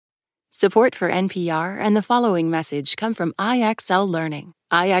Support for NPR and the following message come from IXL Learning.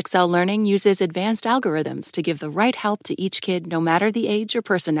 IXL Learning uses advanced algorithms to give the right help to each kid no matter the age or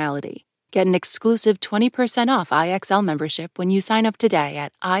personality. Get an exclusive 20% off IXL membership when you sign up today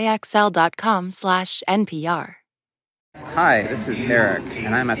at IXL.com/NPR. Hi, this is Eric,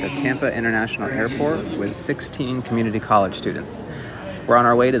 and I'm at the Tampa International Airport with 16 community college students. We're on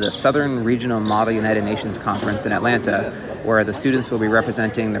our way to the Southern Regional Model United Nations Conference in Atlanta, where the students will be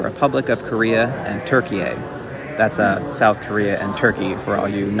representing the Republic of Korea and Turkey. That's South Korea and Turkey for all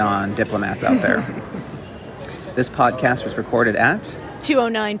you non-diplomats out there. This podcast was recorded at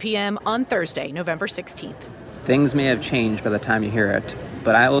 2:09 p.m. on Thursday, November 16th. Things may have changed by the time you hear it,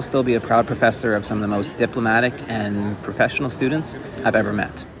 but I will still be a proud professor of some of the most diplomatic and professional students I've ever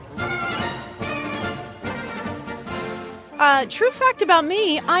met. True fact about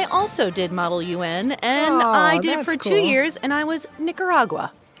me, I also did Model UN, and I did it for 2 years, and I was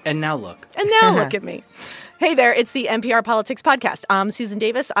Nicaragua. And now look. And now look at me. Hey there, it's the NPR Politics Podcast. I'm Susan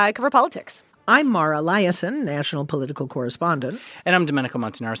Davis. I cover politics. I'm Mara Eliason, national political correspondent. And I'm Domenico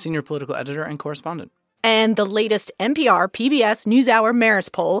Montanaro, senior political editor and correspondent. And the latest NPR PBS NewsHour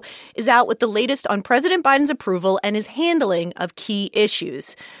Marist poll is out with the latest on President Biden's approval and his handling of key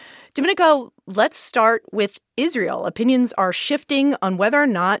issues. Domenico, let's start with Israel. Opinions are shifting on whether or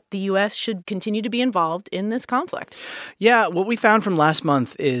not the U.S. should continue to be involved in this conflict. Yeah, what we found from last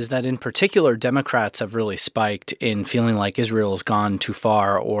month is that in particular, Democrats have really spiked in feeling like Israel has gone too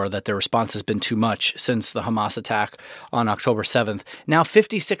far or that their response has been too much since the Hamas attack on October 7th. Now,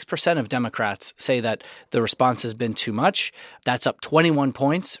 56% of Democrats say that the response has been too much. That's up 21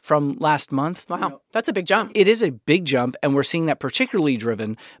 points from last month. Wow, that's a big jump. It is a big jump, and we're seeing that particularly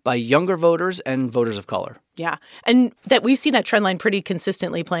driven by younger voters and voters of color. Yeah. And that we've seen that trend line pretty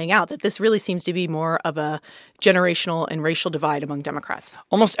consistently playing out, that this really seems to be more of a generational and racial divide among Democrats.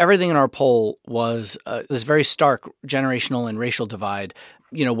 Almost everything in our poll was this very stark generational and racial divide,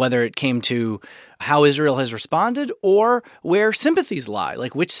 you know, whether it came to how Israel has responded or where sympathies lie,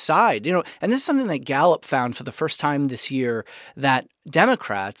 like which side, you know. And this is something that Gallup found for the first time this year, that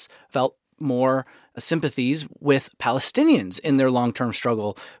Democrats felt more sympathies with Palestinians in their long-term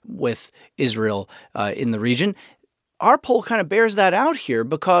struggle with Israel in the region. Our poll kind of bears that out here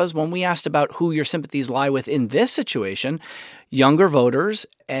because when we asked about who your sympathies lie with in this situation, younger voters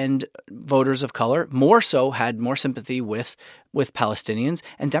and voters of color more so had more sympathy with Palestinians,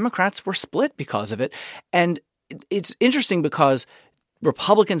 and Democrats were split because of it. And it's interesting because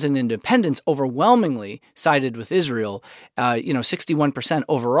Republicans and independents overwhelmingly sided with Israel. 61%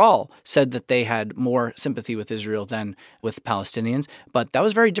 overall said that they had more sympathy with Israel than with Palestinians. But that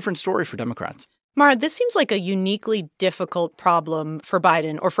was a very different story for Democrats. Mara, this seems like a uniquely difficult problem for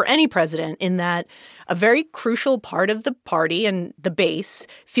Biden or for any president in that a very crucial part of the party and the base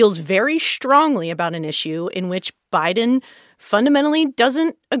feels very strongly about an issue in which Biden fundamentally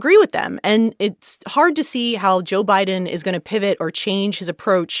doesn't agree with them. And it's hard to see how Joe Biden is going to pivot or change his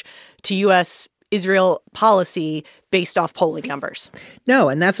approach to U.S. Israel policy based off polling numbers. No,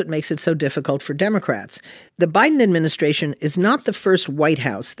 and that's what makes it so difficult for Democrats. The Biden administration is not the first White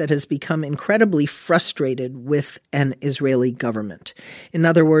House that has become incredibly frustrated with an Israeli government. In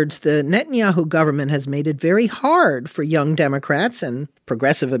other words, the Netanyahu government has made it very hard for young Democrats and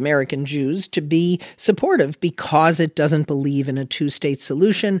progressive American Jews to be supportive because it doesn't believe in a two-state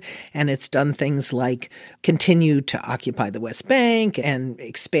solution, and it's done things like continue to occupy the West Bank and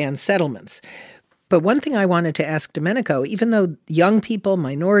expand settlements. But one thing I wanted to ask Domenico, even though young people,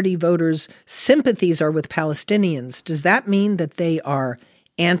 minority voters' sympathies are with Palestinians, does that mean that they are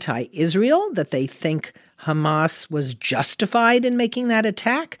anti-Israel, that they think Hamas was justified in making that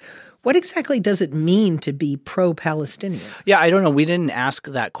attack? What exactly does it mean to be pro-Palestinian? Yeah, I don't know. We didn't ask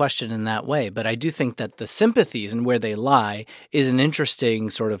that question in that way, but I do think that the sympathies and where they lie is an interesting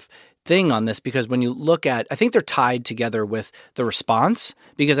sort of thing on this, because when you look at, I think they're tied together with the response,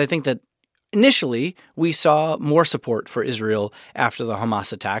 because I think that initially, we saw more support for Israel after the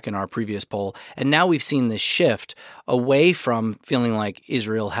Hamas attack in our previous poll, and now we've seen this shift away from feeling like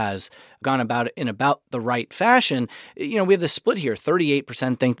Israel has gone about it in about the right fashion. You know, we have this split here.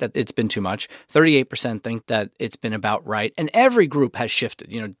 38% think that it's been too much. 38% think that it's been about right. And every group has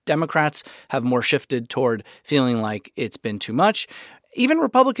shifted. You know, Democrats have more shifted toward feeling like it's been too much. Even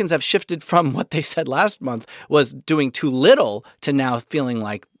Republicans have shifted from what they said last month was doing too little to now feeling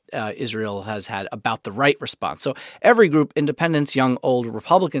like Israel has had about the right response. So every group, independents, young, old,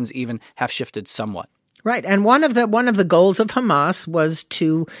 Republicans even, have shifted somewhat. Right. And one of the goals of Hamas was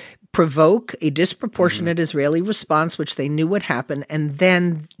to provoke a disproportionate Israeli response, which they knew would happen, and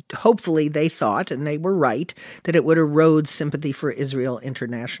then hopefully they thought, and they were right, that it would erode sympathy for Israel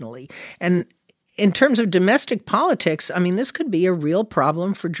internationally. And in terms of domestic politics, I mean, this could be a real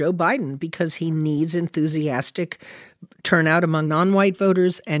problem for Joe Biden because he needs enthusiastic turnout among non-white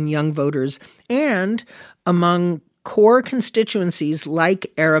voters and young voters and among core constituencies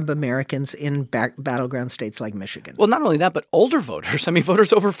like Arab Americans in battleground states like Michigan. Well, not only that, but older voters. I mean,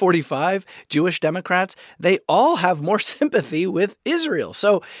 voters over 45, Jewish Democrats, they all have more sympathy with Israel.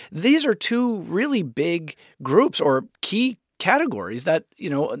 So these are two really big groups or key categories that,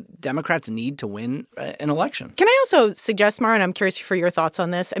 Democrats need to win an election. Can I also suggest, Mara, and I'm curious for your thoughts on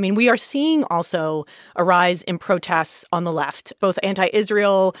this, I mean, we are seeing also a rise in protests on the left, both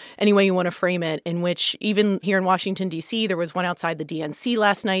anti-Israel, any way you want to frame it, in which even here in Washington, D.C., there was one outside the DNC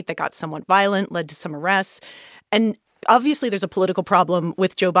last night that got somewhat violent, led to some arrests. And obviously, there's a political problem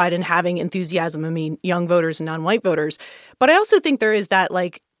with Joe Biden having enthusiasm, young voters and non-white voters. But I also think there is that,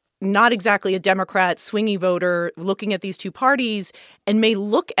 not exactly a Democrat swingy voter looking at these two parties and may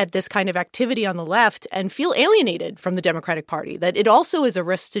look at this kind of activity on the left and feel alienated from the Democratic Party, that it also is a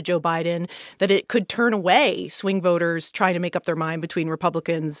risk to Joe Biden, that it could turn away swing voters trying to make up their mind between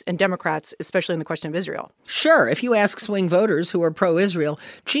Republicans and Democrats, especially in the question of Israel. Sure. If you ask swing voters who are pro-Israel,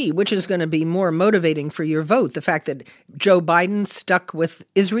 which is going to be more motivating for your vote? The fact that Joe Biden stuck with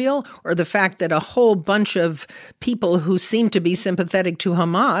Israel or the fact that a whole bunch of people who seem to be sympathetic to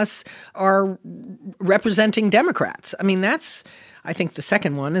Hamas are representing Democrats? I mean, I think the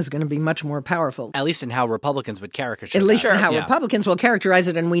second one is going to be much more powerful. At least in how Republicans would caricature At least that. in how Republicans will characterize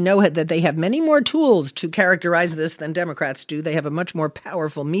it. And we know that they have many more tools to characterize this than Democrats do. They have a much more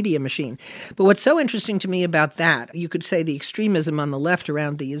powerful media machine. But what's so interesting to me about that, you could say the extremism on the left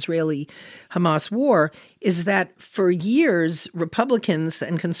around the Israeli-Hamas war, is that for years, Republicans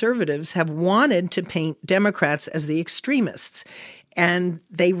and conservatives have wanted to paint Democrats as the extremists. And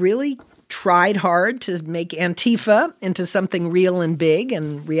they really tried hard to make Antifa into something real and big,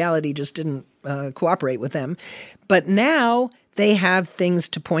 and reality just didn't cooperate with them. But now they have things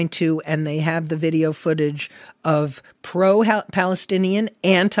to point to, and they have the video footage of pro-Palestinian,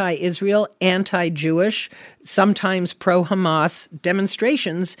 anti-Israel, anti-Jewish, sometimes pro-Hamas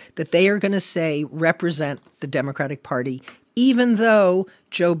demonstrations that they are going to say represent the Democratic Party, even though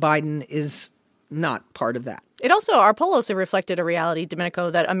Joe Biden is not part of that. Our poll also reflected a reality,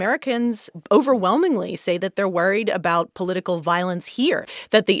 Domenico, that Americans overwhelmingly say that they're worried about political violence here,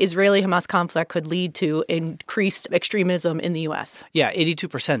 that the Israeli-Hamas conflict could lead to increased extremism in the U.S. Yeah,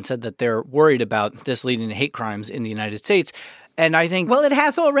 82% said that they're worried about this leading to hate crimes in the United States. And I think... Well, it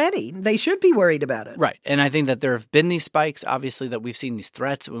has already. They should be worried about it. Right. And I think that there have been these spikes, obviously, that we've seen these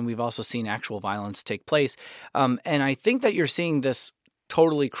threats, and we've also seen actual violence take place. And I think that you're seeing this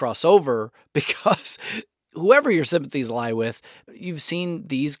totally cross over because whoever your sympathies lie with, you've seen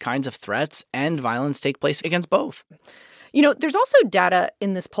these kinds of threats and violence take place against both. There's also data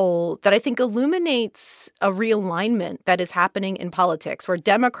in this poll that I think illuminates a realignment that is happening in politics, where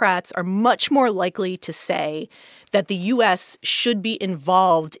Democrats are much more likely to say that the U.S. should be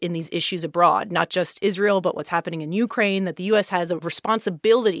involved in these issues abroad, not just Israel, but what's happening in Ukraine, that the U.S. has a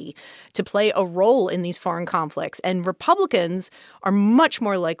responsibility to play a role in these foreign conflicts. And Republicans are much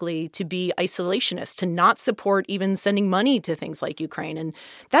more likely to be isolationists, to not support even sending money to things like Ukraine. And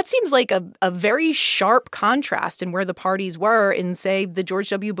that seems like a very sharp contrast in where the parties were in, say, the George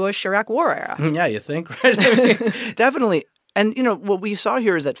W. Bush Iraq War era. Yeah, you think, right? I mean, definitely. And, what we saw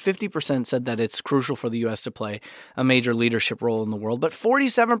here is that 50% said that it's crucial for the U.S. to play a major leadership role in the world. But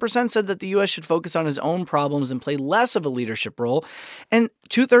 47% said that the U.S. should focus on its own problems and play less of a leadership role. And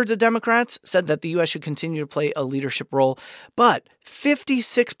 2/3 of Democrats said that the U.S. should continue to play a leadership role. But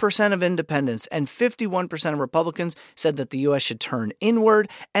 56% of independents and 51% of Republicans said that the U.S. should turn inward.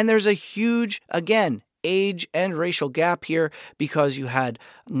 And there's a huge, again, age and racial gap here because you had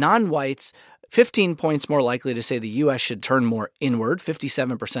non-whites 15 points more likely to say the U.S. should turn more inward.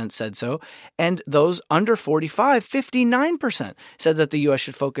 57% said so. And those under 45, 59% said that the U.S.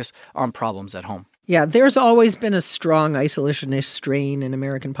 should focus on problems at home. Yeah, there's always been a strong isolationist strain in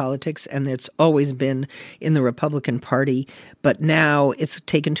American politics, and it's always been in the Republican Party. But now it's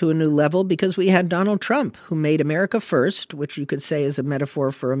taken to a new level because we had Donald Trump, who made America First, which you could say is a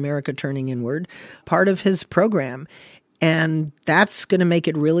metaphor for America turning inward, part of his program. And that's going to make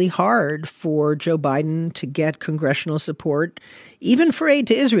it really hard for Joe Biden to get congressional support, even for aid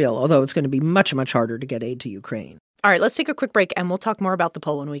to Israel, although it's going to be much, much harder to get aid to Ukraine. All right, let's take a quick break, and we'll talk more about the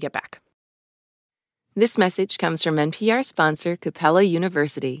poll when we get back. This message comes from NPR sponsor Capella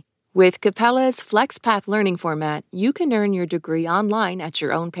University. With Capella's FlexPath learning format, you can earn your degree online at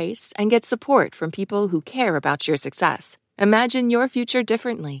your own pace and get support from people who care about your success. Imagine your future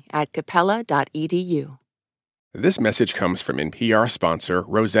differently at capella.edu. This message comes from NPR sponsor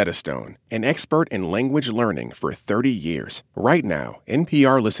Rosetta Stone, an expert in language learning for 30 years. Right now,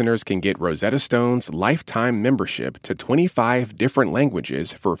 NPR listeners can get Rosetta Stone's lifetime membership to 25 different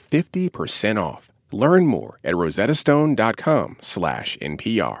languages for 50% off. Learn more at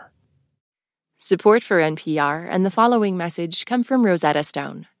rosettastone.com/NPR. Support for NPR and the following message come from Rosetta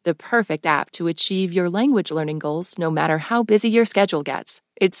Stone, the perfect app to achieve your language learning goals no matter how busy your schedule gets.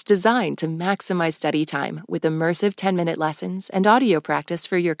 It's designed to maximize study time with immersive 10-minute lessons and audio practice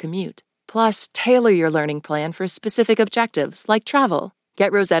for your commute. Plus, tailor your learning plan for specific objectives like travel.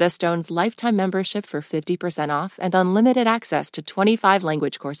 Get Rosetta Stone's lifetime membership for 50% off and unlimited access to 25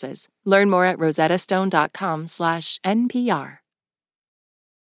 language courses. Learn more at rosettastone.com/NPR.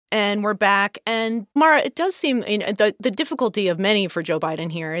 And we're back. And Mara, it does seem the difficulty of many for Joe Biden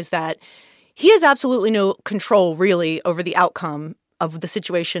here is that he has absolutely no control, really, over the outcome of the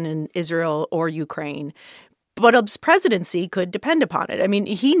situation in Israel or Ukraine. But his presidency could depend upon it. I mean,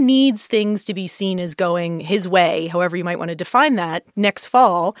 he needs things to be seen as going his way, however you might want to define that, next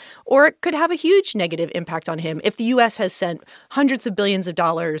fall, or it could have a huge negative impact on him if the U.S. has sent hundreds of billions of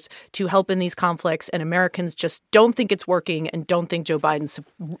dollars to help in these conflicts and Americans just don't think it's working and don't think Joe Biden's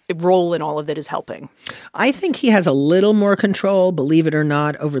role in all of it is helping. I think he has a little more control, believe it or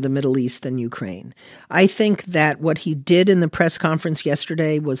not, over the Middle East than Ukraine. I think that what he did in the press conference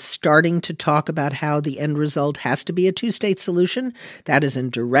yesterday was starting to talk about how the end result has to be a two-state solution. That is in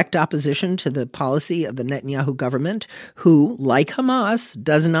direct opposition to the policy of the Netanyahu government, who, like Hamas,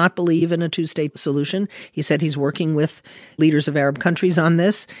 does not believe in a two-state solution. He said he's working with leaders of Arab countries on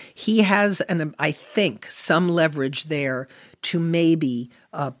this. He has, I think, some leverage there to maybe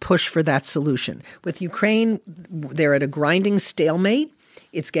push for that solution. With Ukraine, they're at a grinding stalemate.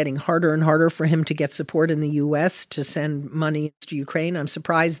 It's getting harder and harder for him to get support in the U.S. to send money to Ukraine. I'm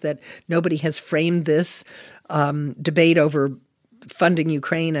surprised that nobody has framed this debate over funding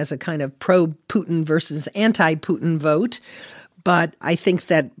Ukraine as a kind of pro-Putin versus anti-Putin vote. But I think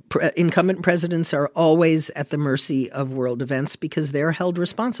that incumbent presidents are always at the mercy of world events because they're held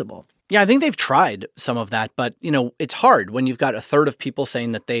responsible. Yeah, I think they've tried some of that. But, it's hard when you've got a third of people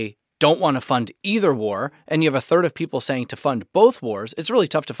saying that they don't want to fund either war, and you have a third of people saying to fund both wars. It's really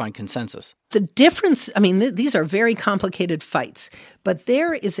tough to find consensus. The difference, these are very complicated fights, but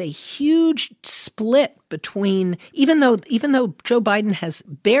there is a huge split between, even though Joe Biden has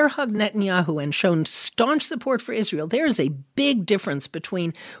bear-hugged Netanyahu and shown staunch support for Israel, there is a big difference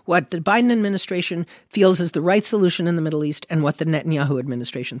between what the Biden administration feels is the right solution in the Middle East and what the Netanyahu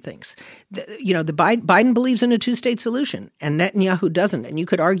administration thinks. Biden believes in a two-state solution, and Netanyahu doesn't. And you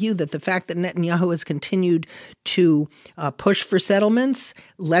could argue that the fact that Netanyahu has continued to push for settlements,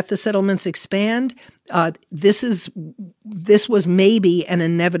 let the settlements expand, this was maybe an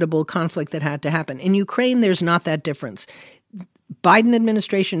inevitable conflict that had to happen. In Ukraine, there's not that difference. Biden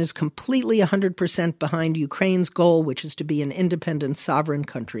administration is completely 100% behind Ukraine's goal, which is to be an independent, sovereign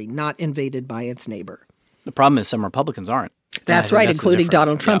country, not invaded by its neighbor. The problem is some Republicans aren't. That's right, including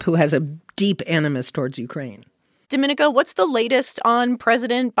Donald Trump, who has a deep animus towards Ukraine. Domenico, what's the latest on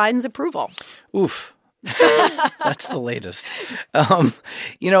President Biden's approval? Oof. That's the latest.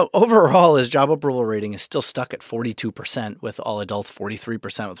 Overall, his job approval rating is still stuck at 42% with all adults,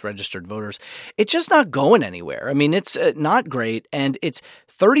 43% with registered voters. It's just not going anywhere. It's not great. And it's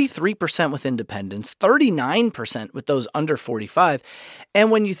 33% with independents, 39% with those under 45.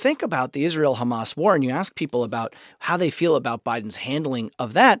 And when you think about the Israel-Hamas war and you ask people about how they feel about Biden's handling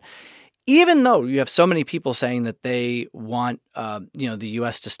of that, even though you have so many people saying that they want, the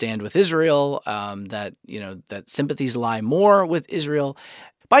U.S. to stand with Israel, that sympathies lie more with Israel,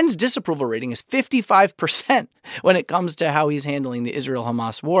 Biden's disapproval rating is 55% when it comes to how he's handling the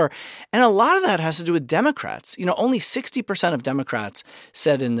Israel-Hamas war. And a lot of that has to do with Democrats. Only 60% of Democrats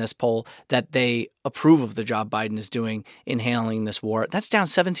said in this poll that they approve of the job Biden is doing in handling this war. That's down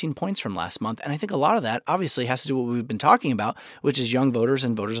 17 points from last month. And I think a lot of that obviously has to do with what we've been talking about, which is young voters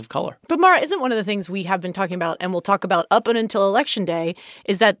and voters of color. But Mara, isn't one of the things we have been talking about and we'll talk about up and until Election Day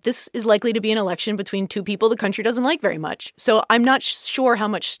is that this is likely to be an election between two people the country doesn't like very much. So I'm not sure how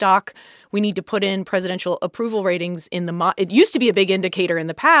much stock we need to put in presidential approval ratings in the it used to be a big indicator in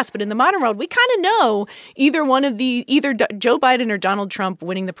the past, but in the modern world, we kind of know either Joe Biden or Donald Trump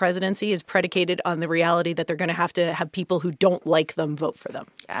winning the presidency is predicated on the reality that they're going to have people who don't like them vote for them.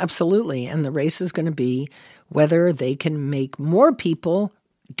 Absolutely. And the race is going to be whether they can make more people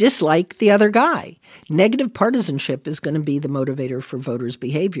dislike the other guy. Negative partisanship is going to be the motivator for voters'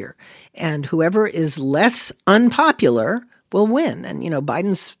 behavior. And whoever is less unpopular will win. And,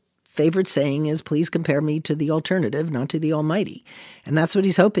 Biden's favorite saying is, please compare me to the alternative, not to the almighty. And that's what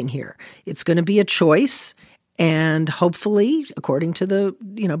he's hoping here. It's going to be a choice. And hopefully, according to the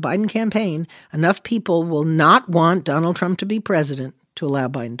Biden campaign, enough people will not want Donald Trump to be president to allow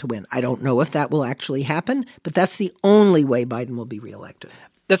Biden to win. I don't know if that will actually happen, but that's the only way Biden will be reelected.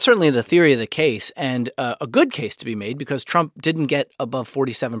 That's certainly the theory of the case, and a good case to be made, because Trump didn't get above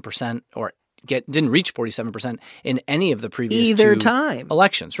 47% or didn't reach 47% in any of the previous two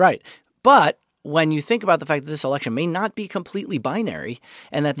elections. Right. But when you think about the fact that this election may not be completely binary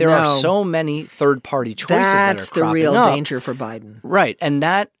and that there are so many third-party choices that are cropping up. That's the real danger for Biden. Right. And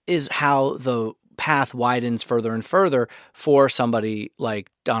that is how the path widens further and further for somebody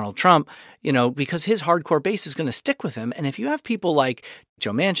like Donald Trump, because his hardcore base is going to stick with him. And if you have people like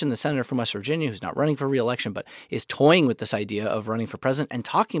Joe Manchin, the senator from West Virginia, who's not running for re-election, but is toying with this idea of running for president and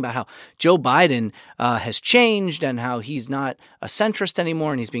talking about how Joe Biden has changed and how he's not a centrist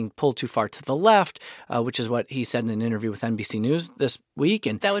anymore and he's being pulled too far to the left, which is what he said in an interview with NBC News this week.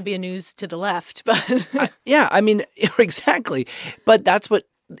 And that would be a news to the left. But exactly. But that's what,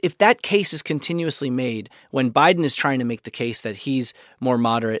 if that case is continuously made when Biden is trying to make the case that he's more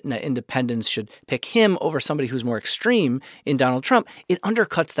moderate and that independents should pick him over somebody who's more extreme in Donald Trump, it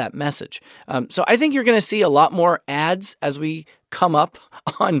undercuts that message. So I think you're going to see a lot more ads as we come up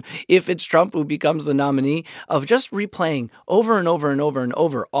on if it's Trump who becomes the nominee, of just replaying over and over and over and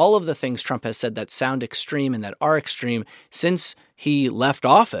over all of the things Trump has said that sound extreme and that are extreme since he left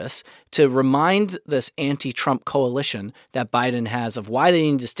office, to remind this anti-Trump coalition that Biden has of why they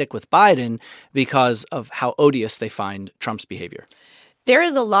need to stick with Biden because of how odious they find Trump's behavior. There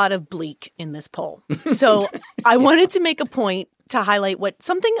is a lot of bleak in this poll. So I wanted to make a point to highlight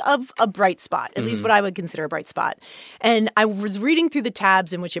something of a bright spot, at least what I would consider a bright spot. And I was reading through the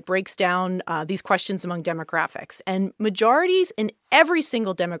tabs in which it breaks down these questions among demographics. And majorities in every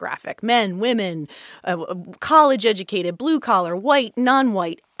single demographic, men, women, college educated, blue collar, white,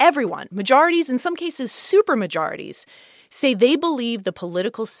 non-white, everyone, majorities, in some cases super majorities, say they believe the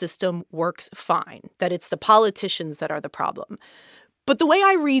political system works fine, that it's the politicians that are the problem. But the way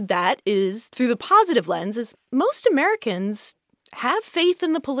I read that is through the positive lens is most Americans have faith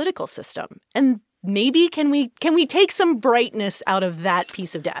in the political system. And maybe can we take some brightness out of that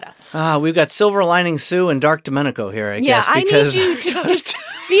piece of data? We've got Silver Lining Sue and Dark Domenico here, I guess. Because I need you to just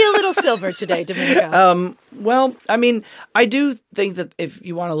be a little silver today, Domenico. I do think that if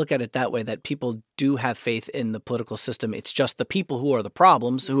you want to look at it that way, that people do have faith in the political system. It's just the people who are the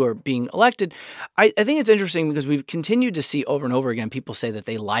problems, who are being elected. I think it's interesting because we've continued to see over and over again people say that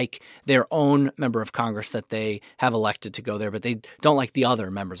they like their own member of Congress that they have elected to go there, but they don't like the other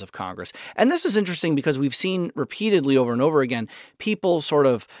members of Congress. And this is interesting because we've seen repeatedly over and over again people sort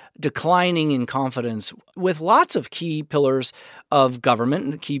of declining in confidence with lots of key pillars of government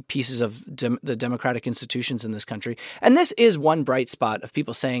and key pieces of the democratic institutions in this country. And this is one bright spot of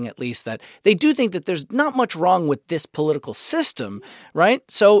people saying at least that they do think that there's not much wrong with this political system, right?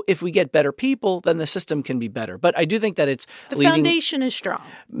 So if we get better people, then the system can be better. But I do think that it's the foundation is strong.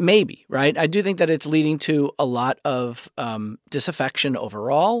 Maybe, right? I do think that it's leading to a lot of disaffection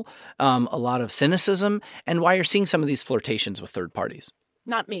overall, a lot of cynicism, and why you're seeing some of these flirtations with third parties.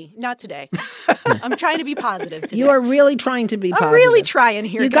 Not me. Not today. I'm trying to be positive today. You are really trying to be positive. I'm really trying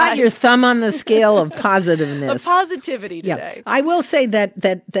here, You guys. got your thumb on the scale of positiveness. Of positivity today. Yeah. I will say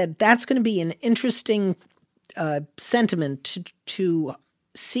that's going to be an interesting sentiment to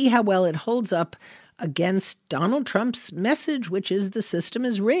see how well it holds up against Donald Trump's message, which is the system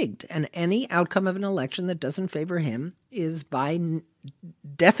is rigged. And any outcome of an election that doesn't favor him is by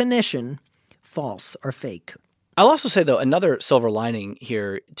definition false or fake. I'll also say, though, another silver lining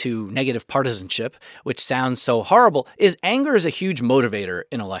here to negative partisanship, which sounds so horrible, is anger is a huge motivator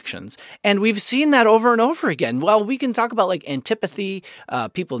in elections. And we've seen that over and over again. While we can talk about like antipathy,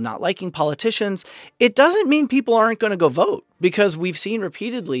 people not liking politicians, it doesn't mean people aren't going to go vote. Because we've seen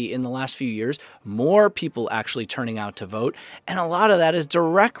repeatedly in the last few years, more people actually turning out to vote. And a lot of that is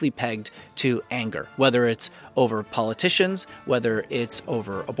directly pegged to anger, whether it's over politicians, whether it's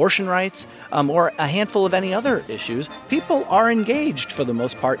over abortion rights, or a handful of any other issues. People are engaged for the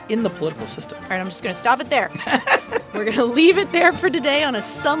most part in the political system. All right, I'm just going to stop it there. We're going to leave it there for today on a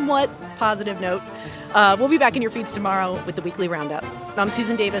somewhat positive note. We'll be back in your feeds tomorrow with the Weekly Roundup. I'm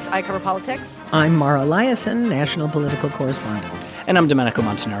Susan Davis. I cover politics. I'm Mara Liasson, national political correspondent. And I'm Domenico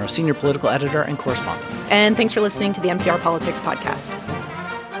Montanaro, senior political editor and correspondent. And thanks for listening to the NPR Politics Podcast.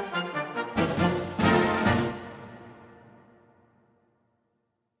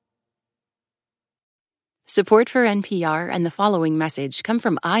 Support for NPR and the following message come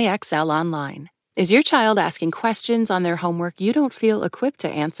from IXL Online. Is your child asking questions on their homework you don't feel equipped to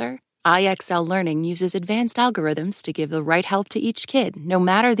answer? IXL Learning uses advanced algorithms to give the right help to each kid, no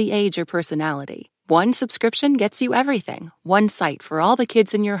matter the age or personality. One subscription gets you everything. One site for all the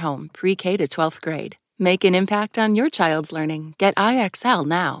kids in your home, pre-K to 12th grade. Make an impact on your child's learning. Get IXL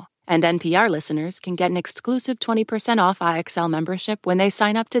now. And NPR listeners can get an exclusive 20% off IXL membership when they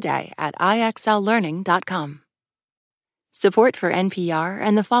sign up today at IXLlearning.com. Support for NPR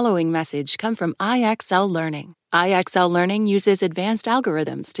and the following message come from IXL Learning. IXL Learning uses advanced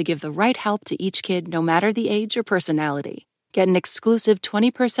algorithms to give the right help to each kid, no matter the age or personality. Get an exclusive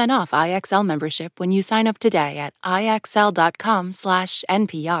 20% off IXL membership when you sign up today at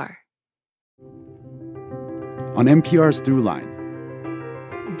IXL.com/NPR. On NPR's Throughline.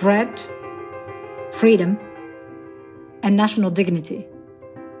 Bread, freedom, and national dignity.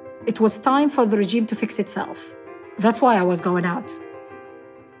 It was time for the regime to fix itself. That's why I was going out.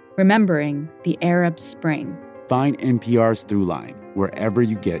 Remembering the Arab Spring. Find NPR's Throughline wherever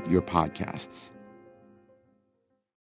you get your podcasts.